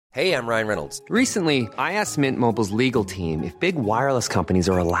Hey, I'm Ryan Reynolds. Recently, I asked Mint Mobile's legal team if big wireless companies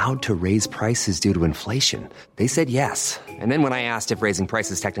are allowed to raise prices due to inflation. They said yes. And then when I asked if raising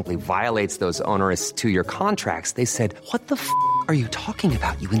prices technically violates those onerous two-year contracts, they said, "What the f*** are you talking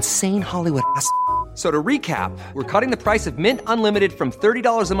about, you insane Hollywood ass?" So to recap, we're cutting the price of Mint Unlimited from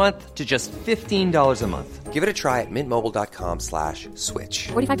 $30 a month to just $15 a month. Give it a try at mintmobile.com/switch.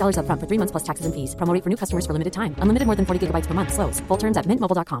 $45 up front for 3 months plus taxes and fees. Promo rate for new customers for limited time. Unlimited more than 40 gigabytes per month. Slows full terms at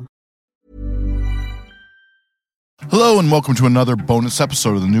mintmobile.com. Hello and welcome to another bonus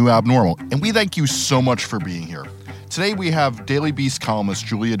episode of The New Abnormal, and we thank you so much for being here. Today we have Daily Beast columnist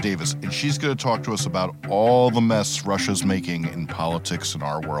Julia Davis, and she's going to talk to us about all the mess Russia's making in politics in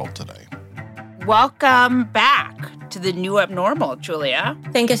our world today. Welcome back to The New Abnormal, Julia.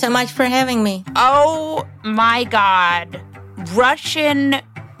 Thank you so much for having me. Oh my God. Russian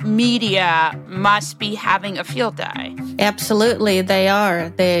media must be having a field day. Absolutely, they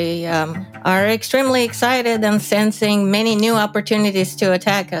are. They are extremely excited and sensing many new opportunities to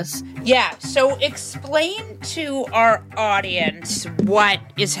attack us. Yeah, so explain to our audience what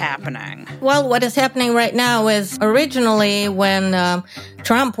is happening. Well, what is happening right now is originally when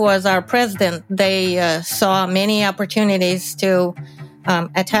Trump was our president, they saw many opportunities to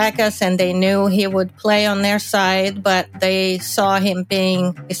attack us, and they knew he would play on their side, but they saw him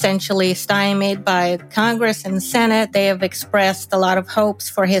being essentially stymied by Congress and Senate. They have expressed a lot of hopes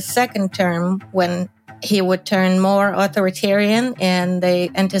for his second term when he would turn more authoritarian, and they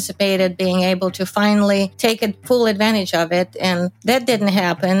anticipated being able to finally take full advantage of it. And that didn't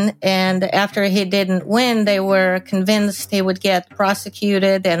happen. And after he didn't win, they were convinced he would get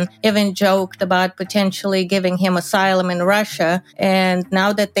prosecuted and even joked about potentially giving him asylum in Russia. And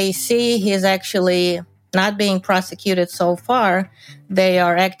now that they see he's actually not being prosecuted so far, they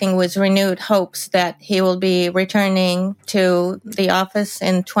are acting with renewed hopes that he will be returning to the office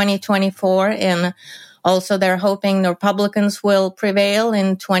in 2024. And also, they're hoping the Republicans will prevail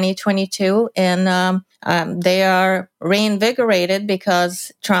in 2022, and they are reinvigorated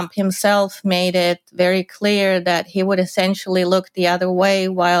because Trump himself made it very clear that he would essentially look the other way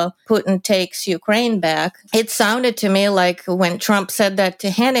while Putin takes Ukraine back. It sounded to me like when Trump said that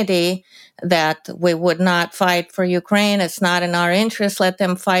to Hannity, that we would not fight for Ukraine, it's not in our interest, let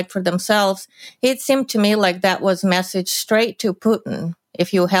them fight for themselves. It seemed to me like that was message straight to Putin.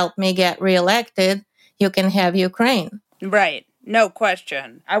 If you help me get reelected, you can have Ukraine. Right. No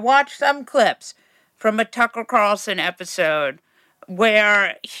question. I watched some clips from a Tucker Carlson episode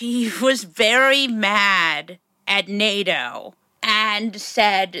where he was very mad at NATO and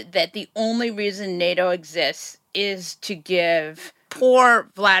said that the only reason NATO exists is to give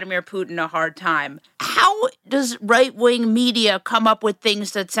poor Vladimir Putin a hard time. How does right-wing media come up with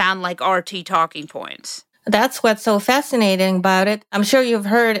things that sound like RT talking points? That's what's so fascinating about it. I'm sure you've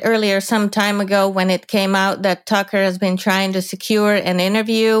heard earlier some time ago when it came out that Tucker has been trying to secure an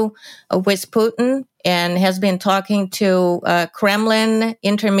interview with Putin and has been talking to Kremlin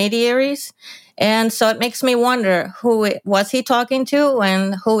intermediaries. And so it makes me wonder, who was he talking to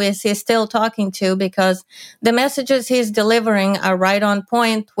and who is he still talking to? Because the messages he's delivering are right on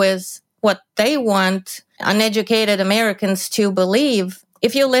point with what they want uneducated Americans to believe.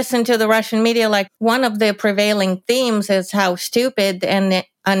 If you listen to the Russian media, like one of the prevailing themes is how stupid and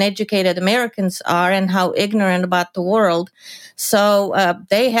uneducated Americans are and how ignorant about the world. So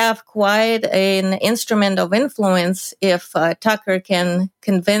they have quite an instrument of influence if Tucker can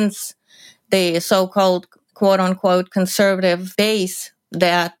convince the so-called quote-unquote conservative base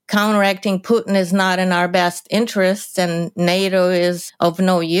that counteracting Putin is not in our best interests and NATO is of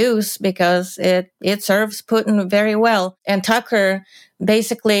no use because it serves Putin very well. And Tucker,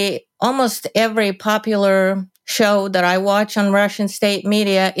 basically almost every popular show that I watch on Russian state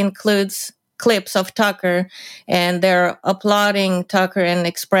media includes clips of Tucker, and they're applauding Tucker and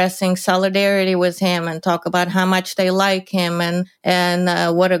expressing solidarity with him and talk about how much they like him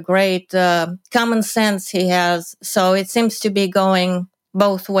and what a great common sense he has. So it seems to be going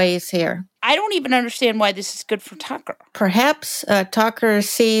both ways here. I don't even understand why this is good for Tucker. Perhaps Tucker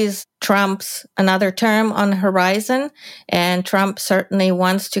sees Trump's another term on the horizon, and Trump certainly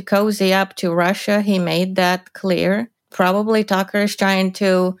wants to cozy up to Russia. He made that clear. Probably Tucker is trying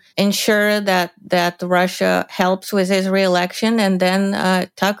to ensure that Russia helps with his reelection, and then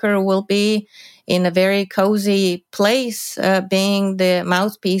Tucker will be in a very cozy place, being the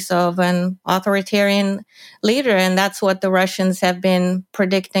mouthpiece of an authoritarian leader. And that's what the Russians have been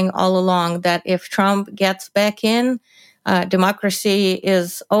predicting all along, that if Trump gets back in, democracy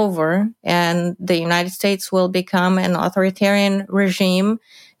is over and the United States will become an authoritarian regime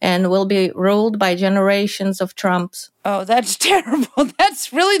and will be ruled by generations of Trumps. Oh, that's terrible.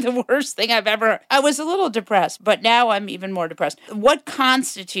 That's really the worst thing I've ever. I was a little depressed, but now I'm even more depressed. What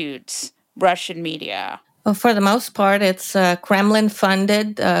constitutes Russian media? Well, for the most part, it's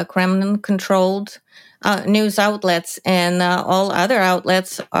Kremlin-funded, Kremlin-controlled news outlets, and all other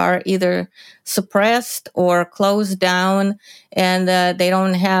outlets are either suppressed or closed down, and they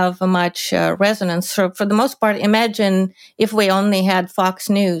don't have much resonance. So for the most part, imagine if we only had Fox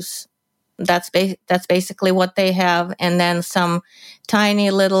News. That's basically what they have, and then some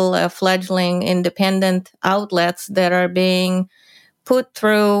tiny little fledgling independent outlets that are being put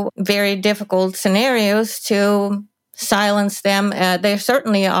through very difficult scenarios to silence them. They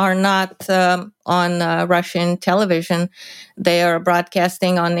certainly are not on Russian television. They are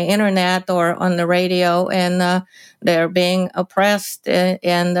broadcasting on the internet or on the radio, and they're being oppressed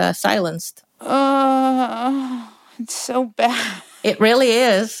and silenced. It's so bad. It really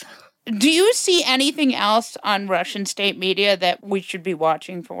is. Do you see anything else on Russian state media that we should be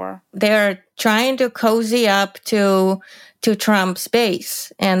watching for? They're trying to cozy up to Trump's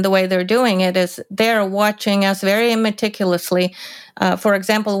base. And the way they're doing it is they're watching us very meticulously. For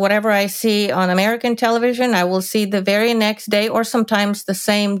example, whatever I see on American television, I will see the very next day or sometimes the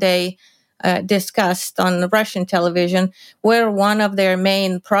same day discussed on the Russian television. We're one of their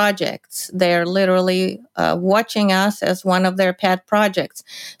main projects. They're literally watching us as one of their pet projects.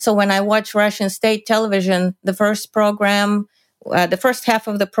 So when I watch Russian state television, the first half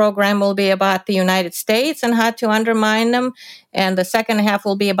of the program will be about the United States and how to undermine them. And the second half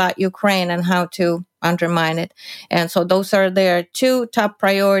will be about Ukraine and how to undermine it. And so those are their two top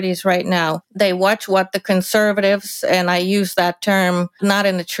priorities right now. They watch what the conservatives, and I use that term not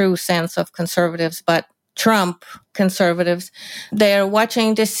in the true sense of conservatives, but Trump conservatives, they're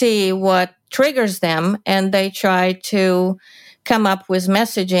watching to see what triggers them, and they try to come up with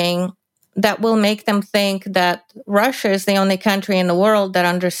messaging that will make them think that Russia is the only country in the world that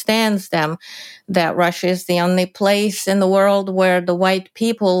understands them, that Russia is the only place in the world where the white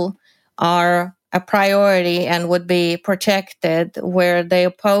people are a priority and would be protected, where they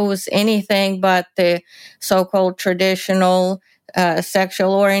oppose anything but the so-called traditional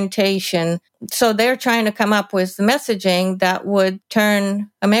sexual orientation. So they're trying to come up with messaging that would turn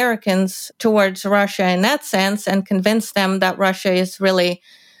Americans towards Russia in that sense and convince them that Russia is really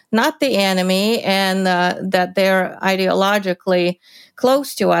not the enemy, and that they're ideologically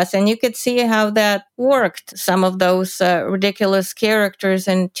close to us. And you could see how that worked. Some of those ridiculous characters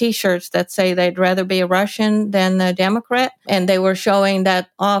and T-shirts that say they'd rather be a Russian than a Democrat, and they were showing that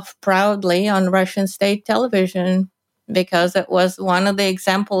off proudly on Russian state television because it was one of the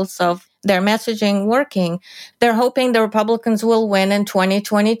examples of their messaging working. They're hoping the Republicans will win in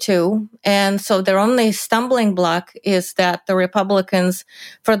 2022. And so their only stumbling block is that the Republicans,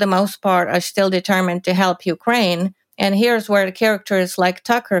 for the most part, are still determined to help Ukraine. And here's where the characters like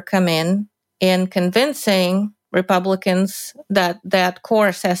Tucker come in convincing Republicans that that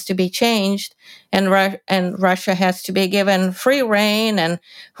course has to be changed and Russia has to be given free rein, and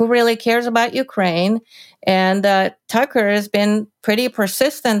who really cares about Ukraine. And Tucker has been pretty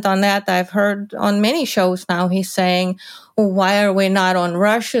persistent on that. I've heard on many shows now he's saying, well, why are we not on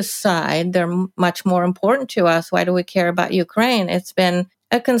Russia's side? They're much more important to us. Why do we care about Ukraine? It's been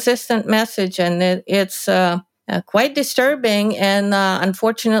a consistent message, and it's quite disturbing and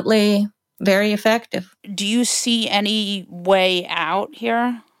unfortunately very effective. Do you see any way out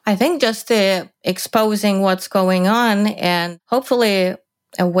here? I think just exposing what's going on and hopefully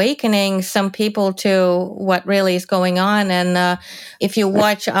awakening some people to what really is going on. And if you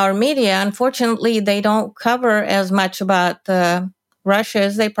watch our media, unfortunately, they don't cover as much about Russia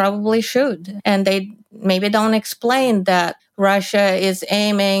as they probably should. And they maybe don't explain that Russia is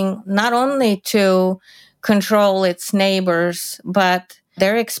aiming not only to control its neighbors, but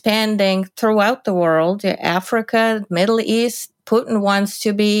they're expanding throughout the world, Africa, Middle East. Putin wants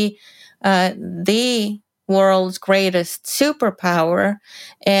to be the world's greatest superpower,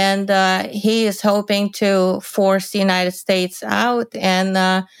 and he is hoping to force the United States out.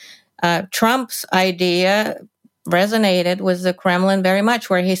 And Trump's idea resonated with the Kremlin very much,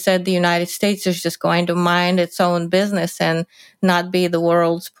 where he said the United States is just going to mind its own business and not be the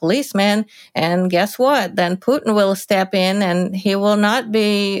world's policeman. And guess what? Then Putin will step in, and he will not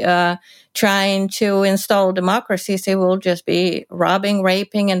be trying to install democracies. He will just be robbing,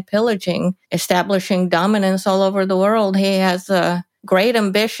 raping, and pillaging, establishing dominance all over the world. He has great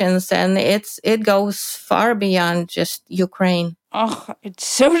ambitions, and it goes far beyond just Ukraine. Oh, it's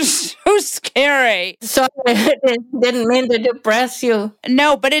so scary. Sorry, I didn't mean to depress you.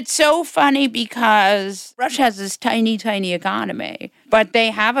 No, but it's so funny because Russia has this tiny, tiny economy, but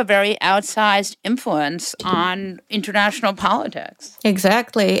they have a very outsized influence on international politics.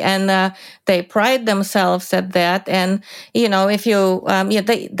 Exactly, and they pride themselves at that. And if you,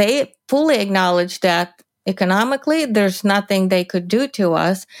 they fully acknowledge that economically, there's nothing they could do to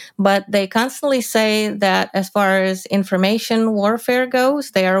us, but they constantly say that as far as information warfare goes,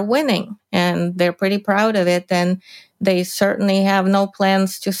 they are winning, and they're pretty proud of it, and they certainly have no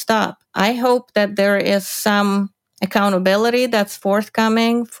plans to stop. I hope that there is some accountability that's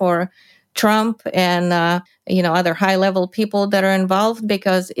forthcoming for Trump and other high-level people that are involved,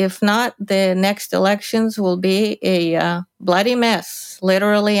 because if not, the next elections will be a bloody mess,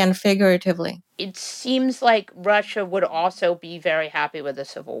 literally and figuratively. It seems like Russia would also be very happy with a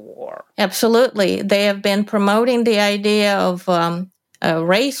civil war. Absolutely. They have been promoting the idea of a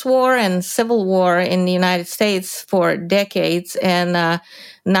race war and civil war in the United States for decades, and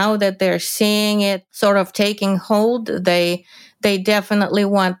now that they're seeing it sort of taking hold, they definitely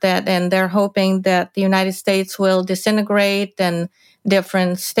want that, and they're hoping that the United States will disintegrate and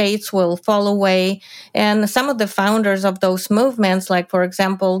different states will fall away. And some of the founders of those movements, like, for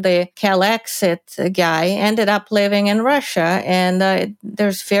example, the Calexit guy, ended up living in Russia, and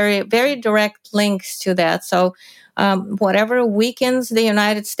there's very, very direct links to that. So whatever weakens the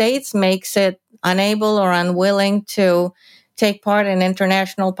United States makes it unable or unwilling to take part in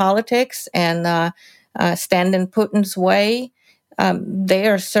international politics and stand in Putin's way. They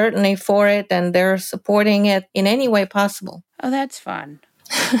are certainly for it, and they're supporting it in any way possible. Oh, that's fun.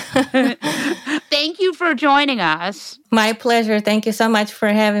 Thank you for joining us. My pleasure. Thank you so much for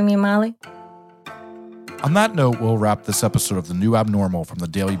having me, Molly. On that note, we'll wrap this episode of The New Abnormal from The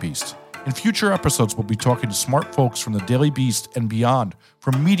Daily Beast. In future episodes, we'll be talking to smart folks from The Daily Beast and beyond,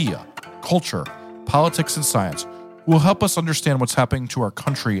 from media, culture, politics, and science, who will help us understand what's happening to our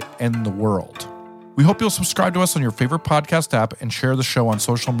country and the world. We hope you'll subscribe to us on your favorite podcast app and share the show on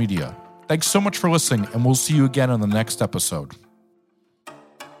social media. Thanks so much for listening, and we'll see you again on the next episode.